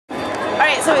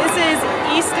Alright, so this is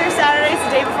Easter Saturday. It's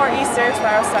the day before Easter.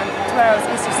 Tomorrow's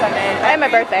Easter Sunday. And my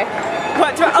birthday.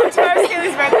 What? Tomorrow's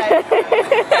Kaylee's birthday.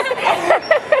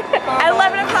 At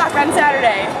 11 o'clock on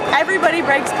Saturday, everybody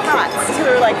breaks pots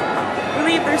to like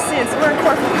relieve their sins. We're in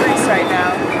Corfu, Greece right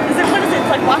now. What is it?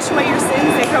 Like wash away your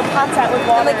sins? They throw pots out with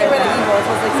water. And like get rid of evil.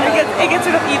 It gets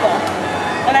rid of evil.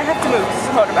 And I have to move. This is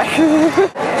a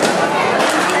motorbike.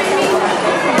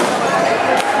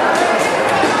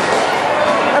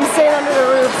 I'm staying under the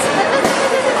roofs.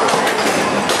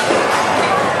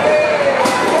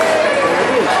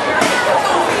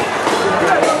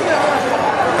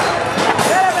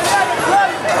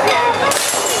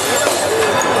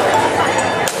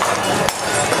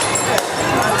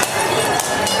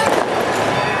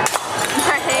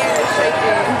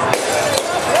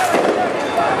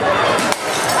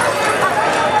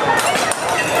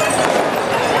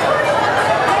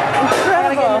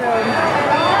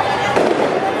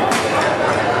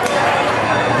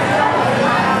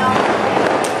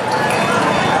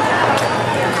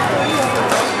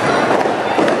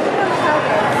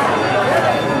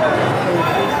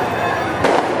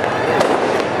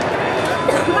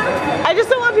 I just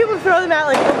don't want people to throw them out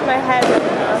like over my head.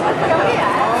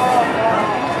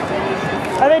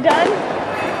 Are they done?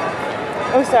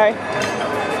 Oh, sorry.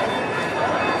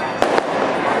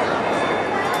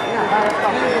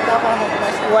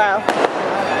 Wow.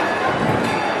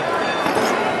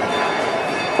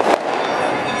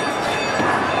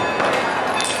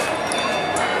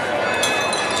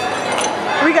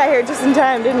 We got here just in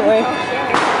time, didn't we?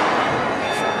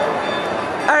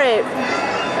 All right.